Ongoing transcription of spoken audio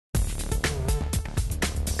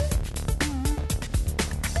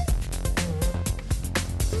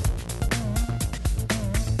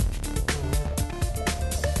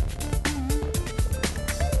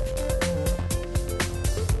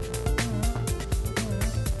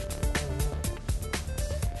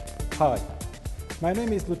Hi, my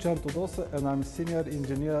name is Lucian Tudose and I'm Senior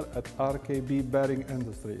Engineer at RKB Bearing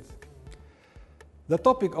Industries. The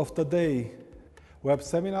topic of today's web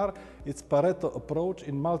seminar is Pareto approach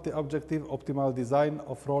in multi-objective optimal design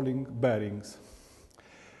of rolling bearings.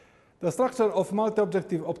 The structure of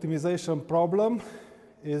multi-objective optimization problem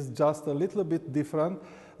is just a little bit different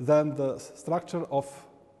than the structure of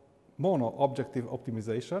mono-objective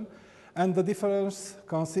optimization, and the difference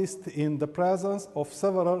consists in the presence of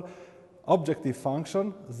several objective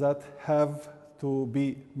functions that have to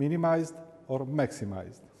be minimized or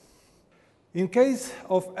maximized. In case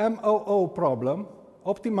of MOO problem,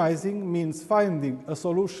 optimizing means finding a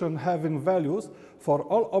solution having values for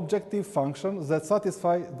all objective functions that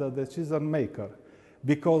satisfy the decision maker.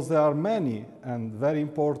 Because there are many and very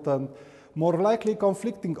important, more likely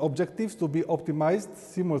conflicting objectives to be optimized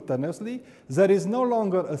simultaneously, there is no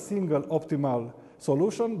longer a single optimal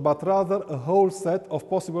solution, but rather a whole set of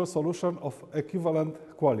possible solutions of equivalent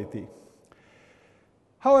quality.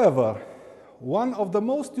 However, one of the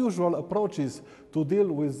most usual approaches to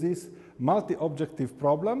deal with these multi-objective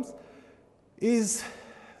problems is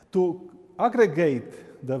to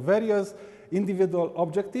aggregate the various individual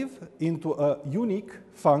objectives into a unique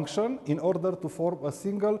function in order to form a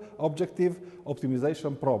single objective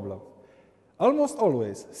optimization problem. Almost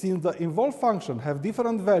always, since the involved functions have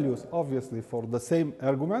different values, obviously for the same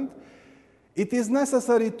argument, it is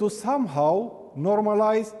necessary to somehow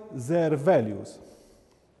normalize their values.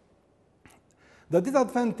 The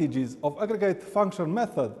disadvantages of aggregate function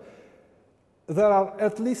method, there are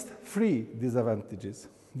at least three disadvantages.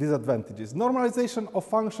 Normalization of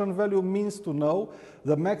function value means to know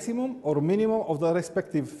the maximum or minimum of the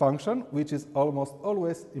respective function, which is almost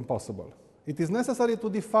always impossible. It is necessary to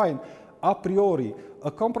define a priori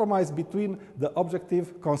a compromise between the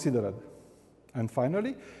objective considered. And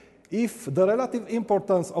finally, if the relative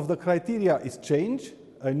importance of the criteria is changed,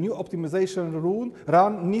 a new optimization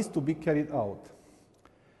run needs to be carried out.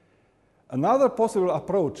 Another possible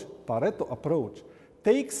approach, Pareto approach,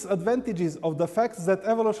 takes advantages of the fact that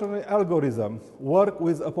evolutionary algorithms work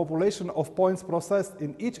with a population of points processed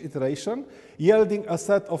in each iteration, yielding a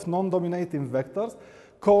set of non-dominating vectors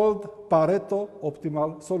called Pareto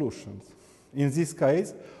optimal solutions. In this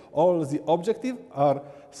case, all the objectives are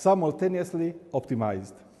simultaneously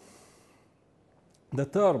optimized. The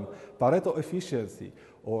term Pareto efficiency,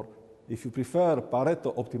 or if you prefer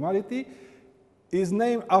Pareto optimality, is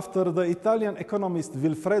named after the Italian economist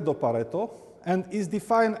Vilfredo Pareto and is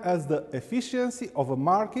defined as the efficiency of a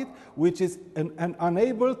market which is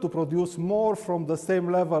unable to produce more from the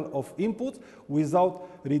same level of input without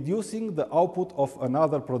reducing the output of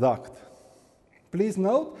another product. Please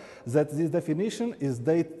note that this definition is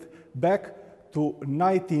dated back to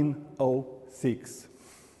 1906.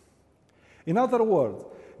 In other words,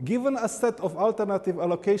 given a set of alternative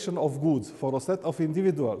allocation of goods for a set of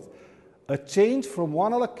individuals, a change from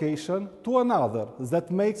one allocation to another that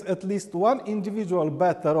makes at least one individual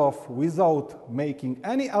better off without making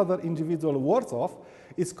any other individual worse off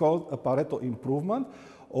is called a Pareto improvement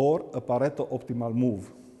or a Pareto optimal move.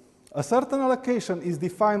 A certain allocation is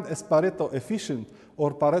defined as Pareto efficient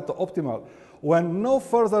or Pareto optimal when no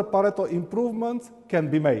further Pareto improvements can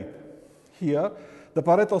be made. Here, the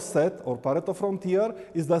Pareto set or Pareto frontier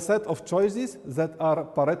is the set of choices that are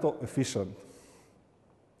Pareto efficient.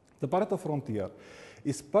 The Pareto frontier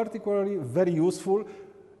is particularly very useful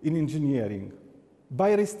in engineering.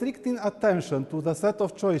 By restricting attention to the set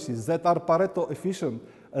of choices that are Pareto efficient,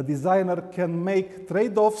 a designer can make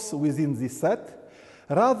trade-offs within this set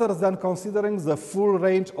rather than considering the full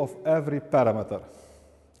range of every parameter.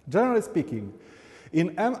 Generally speaking,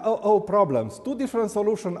 in MOO problems, two different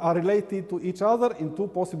solutions are related to each other in two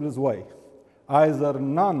possible ways. Either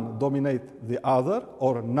none dominate the other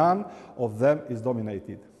or none of them is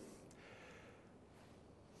dominated.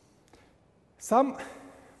 Some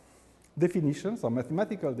definitions, some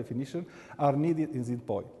mathematical definitions, are needed in this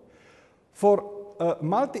point. For a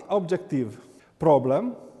multi-objective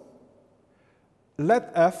problem,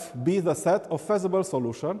 let F be the set of feasible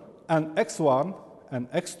solutions, and X1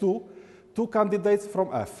 and X2, two candidates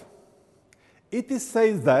from F. It is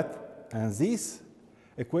said that, and this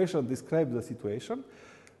equation describes the situation,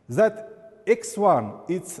 that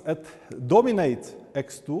X1 dominates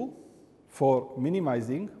X2 for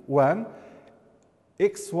minimizing when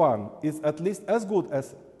X1 is at least as good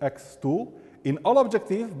as X2 in all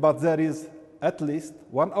objectives, but there is at least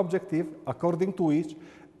one objective according to which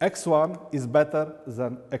X1 is better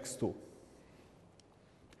than X2.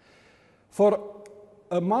 For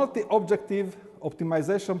a multi-objective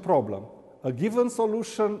optimization problem, a given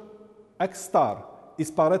solution X star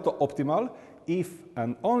is Pareto optimal if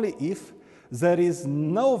and only if there is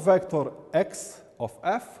no vector x of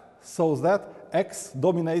f so that x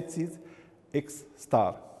dominates x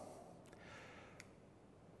star.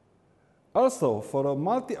 Also, for a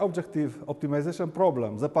multi-objective optimization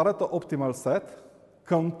problem, the Pareto optimal set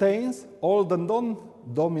contains all the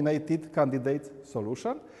non-dominated candidate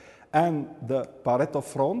solution, and the Pareto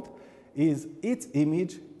front is its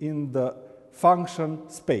image in the function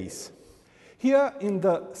space. Here in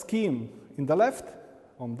the scheme on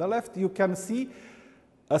the left, you can see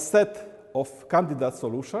a set of candidate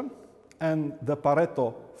solution and the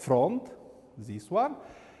Pareto front, this one.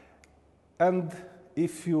 And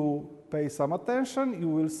if you pay some attention, you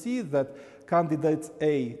will see that candidates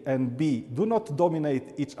A and B do not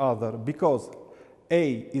dominate each other because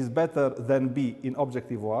A is better than B in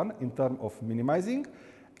objective 1 in terms of minimizing,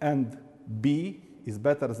 and B is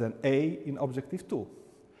better than A in objective 2.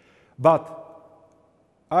 But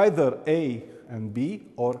either A and B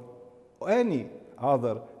or any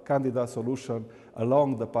other candidate solution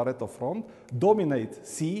along the Pareto front dominate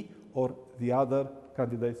C or the other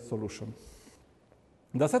candidate solution.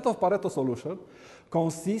 The set of Pareto solution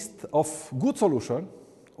consists of good solution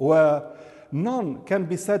where none can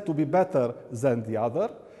be said to be better than the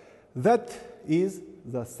other. That is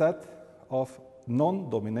the set of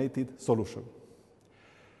non-dominated solution.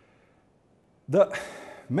 The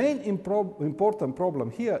main important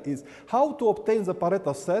problem here is how to obtain the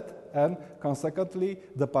Pareto set and consequently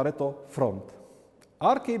the Pareto front.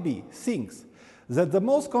 RKB thinks that the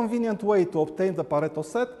most convenient way to obtain the Pareto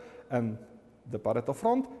set and the Pareto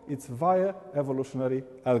front is via evolutionary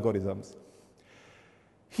algorithms.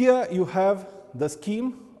 Here you have the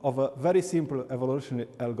scheme of a very simple evolutionary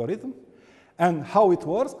algorithm, and how it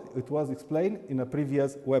works, it was explained in a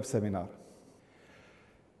previous web seminar.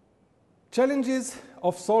 Challenges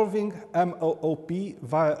of solving MOOP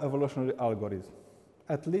via evolutionary algorithm,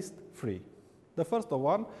 at least 3. The first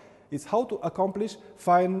one is how to accomplish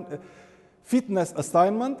fitness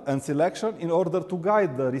assignment and selection in order to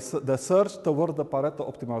guide the search toward the Pareto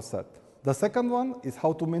optimal set. The second one is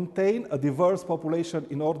how to maintain a diverse population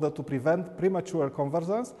in order to prevent premature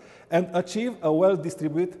convergence and achieve a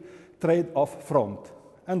well-distributed trade-off front.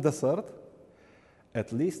 And the third,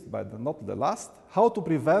 at least but not the last, how to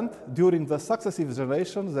prevent during the successive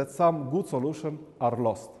generations that some good solutions are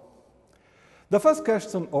lost. The first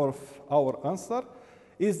question of our answer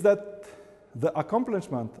is that the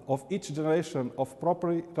accomplishment of each generation of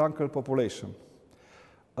properly ranked population.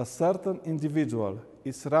 A certain individual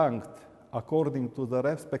is ranked according to the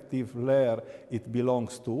respective layer it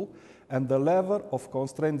belongs to and the level of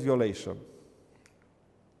constraint violation.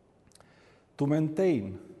 To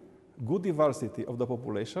maintain good diversity of the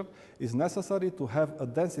population is necessary to have a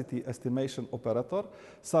density estimation operator,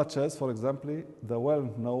 such as, for example, the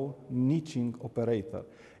well-known niching operator.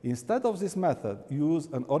 Instead of this method, use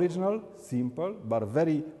an original, simple, but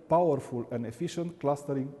very powerful and efficient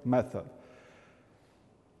clustering method.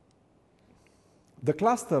 The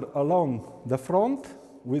cluster along the front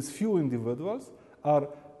with few individuals are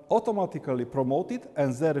automatically promoted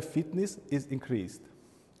and their fitness is increased.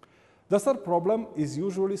 The third problem is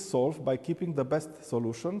usually solved by keeping the best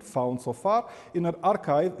solution found so far in an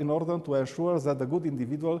archive in order to ensure that the good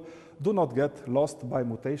individuals do not get lost by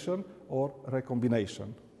mutation or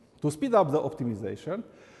recombination. To speed up the optimization,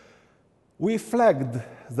 we flagged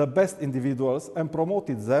the best individuals and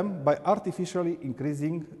promoted them by artificially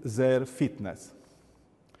increasing their fitness.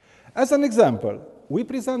 As an example, we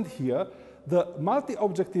present here the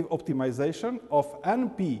multi-objective optimization of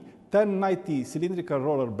NP 1090 cylindrical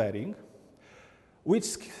roller bearing, which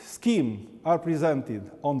scheme are presented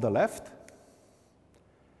on the left.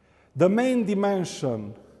 The main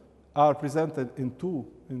dimensions are presented in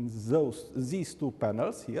these two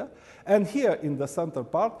panels here, and here in the center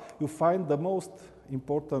part you find the most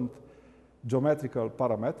important geometrical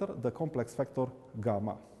parameter, the complex factor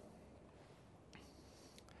gamma.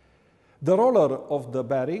 The roller of the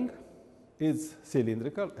bearing is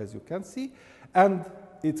cylindrical, as you can see, and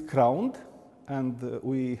it's crowned, and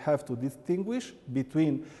we have to distinguish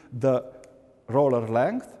between the roller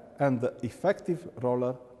length and the effective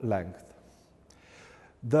roller length.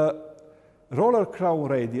 The roller crown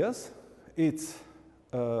radius is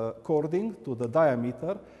according to the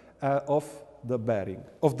diameter of the bearing,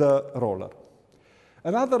 of the roller.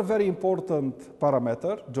 Another very important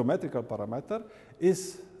parameter, geometrical parameter,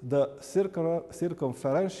 is the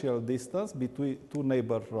circumferential distance between two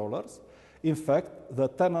neighbor rollers. In fact, the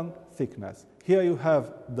tenon thickness. Here you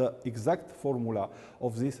have the exact formula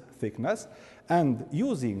of this thickness, and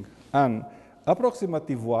using an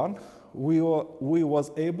approximative one, we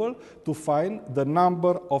was able to find the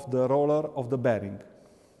number of the roller of the bearing.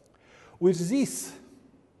 With this,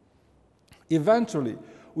 eventually,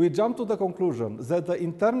 we jump to the conclusion that the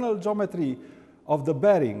internal geometry of the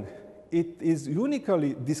bearing, it is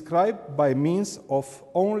uniquely described by means of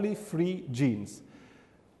only 3 genes.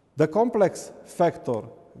 The complex factor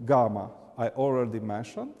gamma I already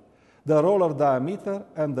mentioned, the roller diameter,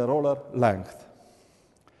 and the roller length.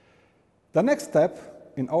 The next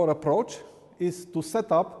step in our approach is to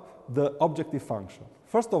set up the objective function.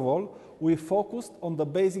 First of all, we focused on the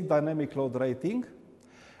basic dynamic load rating,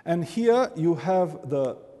 and here you have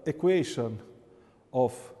the equation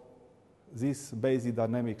of this basic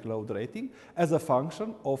dynamic load rating as a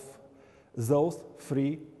function of those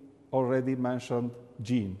 3 already mentioned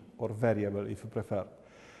gene or variable, if you prefer.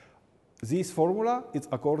 This formula is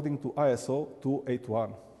according to ISO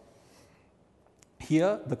 281.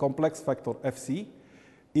 Here, the complex factor Fc,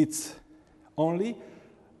 it's only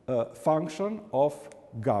a function of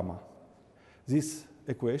gamma. This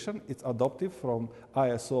equation is adopted from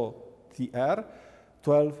ISO TR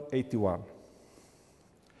 1281.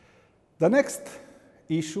 The next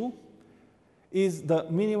issue is the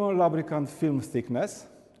minimum lubricant film thickness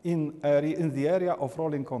in the area of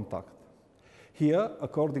rolling contact. Here,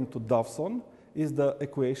 according to Dawson, is the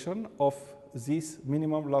equation of this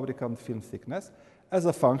minimum lubricant film thickness as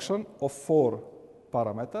a function of 4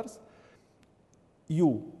 parameters: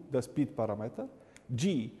 U, the speed parameter;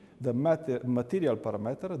 G, the material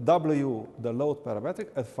parameter; W, the load parametric;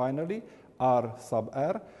 and finally, R sub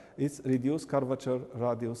R is reduced curvature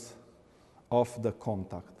radius of the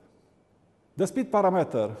contact. The speed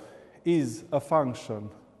parameter is a function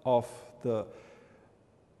of the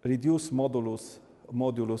reduced modulus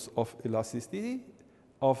of elasticity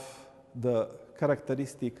of the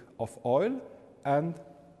characteristic of oil and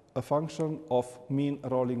a function of mean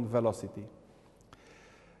rolling velocity.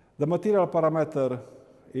 The material parameter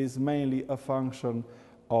is mainly a function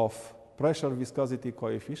of pressure viscosity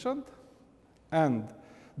coefficient, and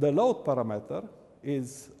the load parameter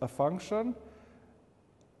is a function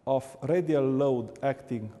of radial load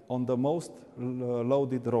acting on the most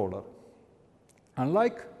loaded roller.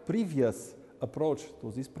 Unlike previous approach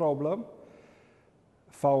to this problem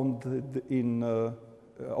found in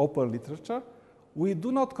open literature, we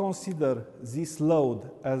do not consider this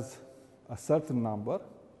load as a certain number,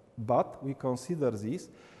 but we consider this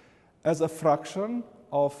as a fraction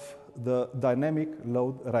of the dynamic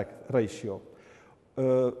load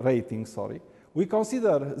rating. We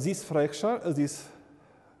consider this fraction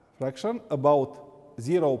about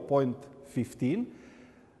 0.15.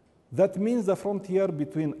 That means the frontier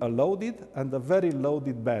between a loaded and a very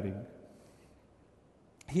loaded bearing.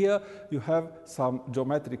 Here you have some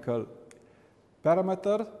geometrical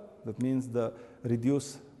parameter, that means the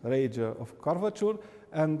reduced range of curvature,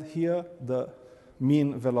 and here the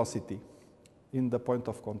mean velocity in the point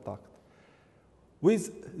of contact. With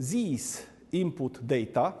these input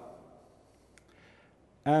data,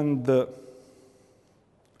 and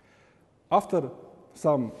after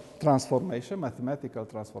some transformation, mathematical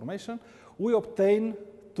transformation, we obtain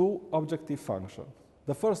 2 objective functions.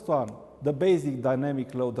 The first one, the basic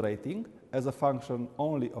dynamic load rating as a function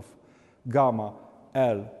only of gamma,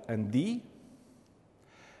 L, and D.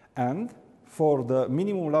 And for the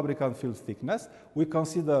minimum lubricant film thickness, we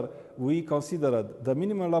considered the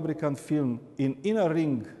minimum lubricant film in inner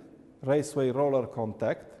ring raceway roller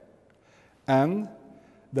contact and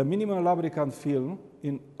the minimum lubricant film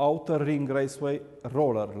in outer ring raceway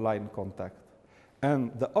roller line contact.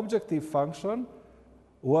 And the objective function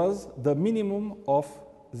was the minimum of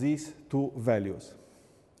these 2 values.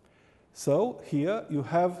 So here you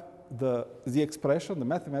have the expression, the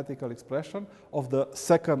mathematical expression of the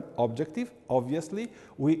second objective. Obviously,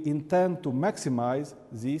 we intend to maximize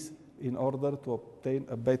this in order to obtain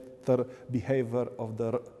a better behavior of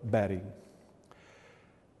the bearing.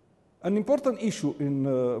 An important issue in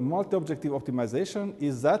multi-objective optimization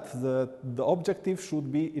is that the objective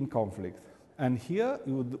should be in conflict. And here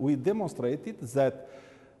we demonstrated that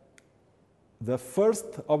the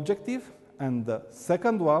first objective and the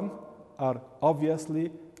second one are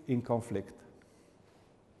obviously in conflict.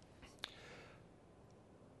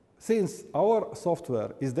 Since our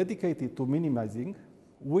software is dedicated to minimizing,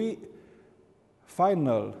 we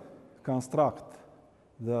finally construct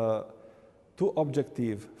the 2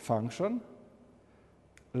 objective function,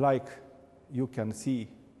 like you can see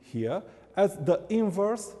here, as the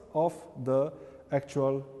inverse of the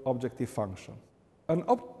actual objective function. An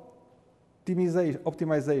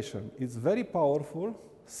optimization is very powerful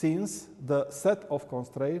since the set of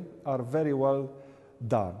constraints are very well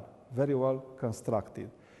done, very well constructed.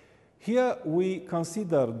 Here we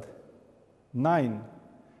considered 9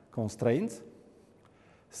 constraints.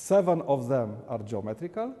 7 of them are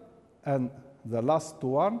geometrical, and the last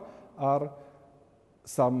 2 are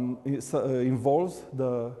involves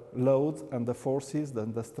the loads and the forces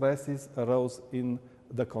and the stresses arose in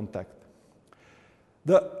the contact.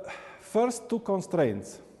 The first 2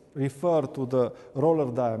 constraints refer to the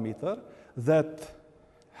roller diameter that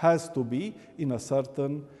has to be in a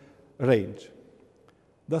certain range.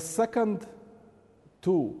 The second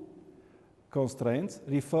 2 constraints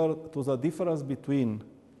refer to the difference between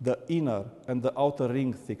the inner and the outer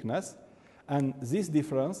ring thickness, and this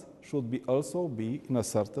difference should also be in a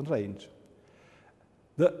certain range.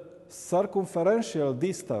 The circumferential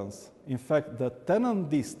distance, in fact the tenon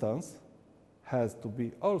distance, has to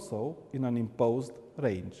be also in an imposed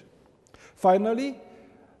range. Finally,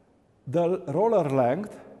 the roller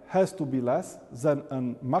length has to be less than a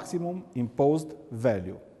maximum imposed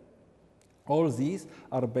value. All these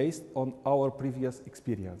are based on our previous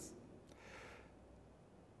experience.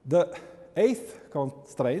 The 8th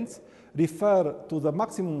constraints refer to the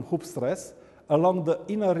maximum hoop stress along the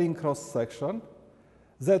inner ring cross-section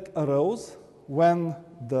that arose when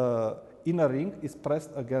the inner ring is pressed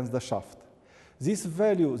against the shaft. This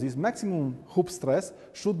value, this maximum hoop stress,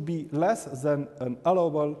 should be less than an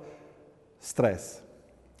allowable stress,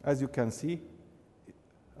 as you can see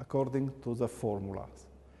according to the formulas.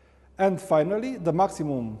 And finally, the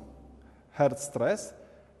maximum Hertz stress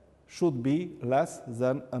should be less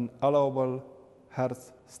than an allowable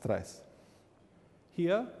Hertz stress.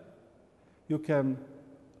 Here you can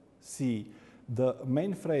see the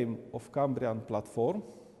mainframe of Cambrian platform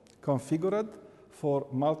configured for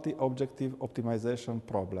multi-objective optimization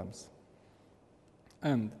problems.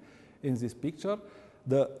 And in this picture,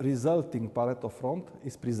 the resulting Pareto front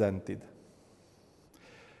is presented.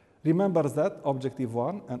 Remember that objective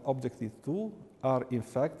 1 and objective 2 are in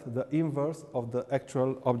fact the inverse of the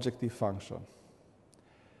actual objective function.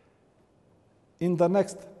 In the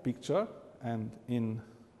next picture and in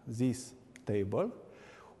this table,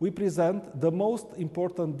 we present the most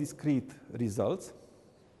important discrete results.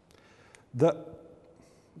 The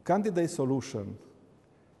candidate solution,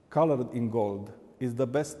 colored in gold, is the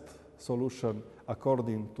best solution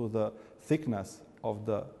according to the thickness of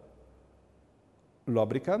the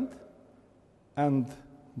lubricant, and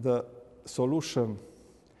the solution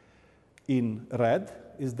in red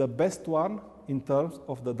is the best one in terms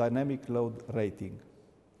of the dynamic load rating.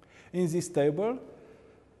 In this table,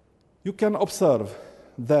 you can observe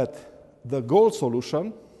that the gold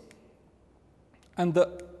solution and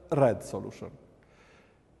the red solution.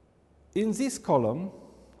 In this column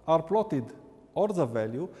are plotted all the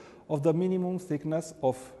value of the minimum thickness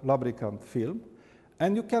of lubricant film,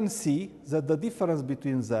 and you can see that the difference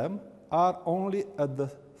between them are only at the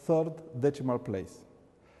 3rd decimal place.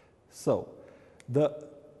 So the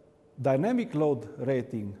dynamic load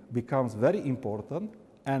rating becomes very important,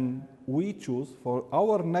 and we choose for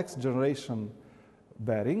our next generation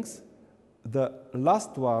bearings the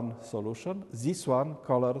last one solution, this one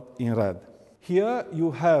colored in red. Here you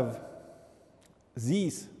have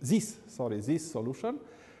this solution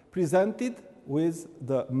presented with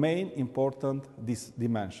the main important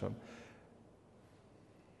dimension.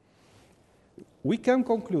 We can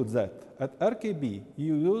conclude that at RKB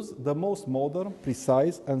you use the most modern,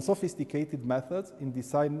 precise and sophisticated methods in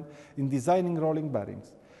designing rolling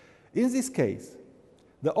bearings. In this case,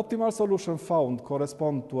 the optimal solution found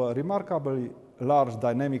corresponds to a remarkably large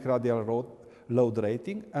dynamic radial load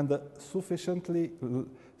rating and a sufficiently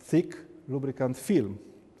thick lubricant film,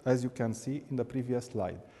 as you can see in the previous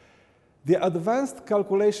slide. The advanced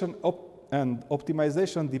calculation and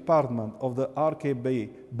optimization department of the RKB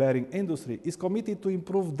Bearing Industry is committed to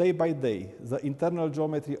improve day by day the internal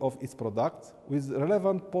geometry of its products with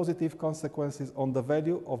relevant positive consequences on the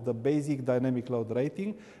value of the basic dynamic load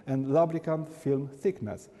rating and lubricant film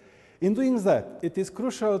thickness. In doing that, it is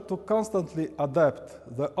crucial to constantly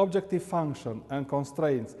adapt the objective function and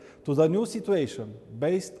constraints to the new situation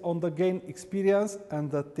based on the gained experience and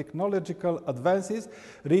the technological advances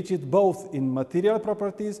reached both in material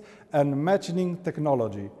properties and machining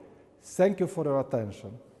technology. Thank you for your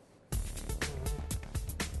attention.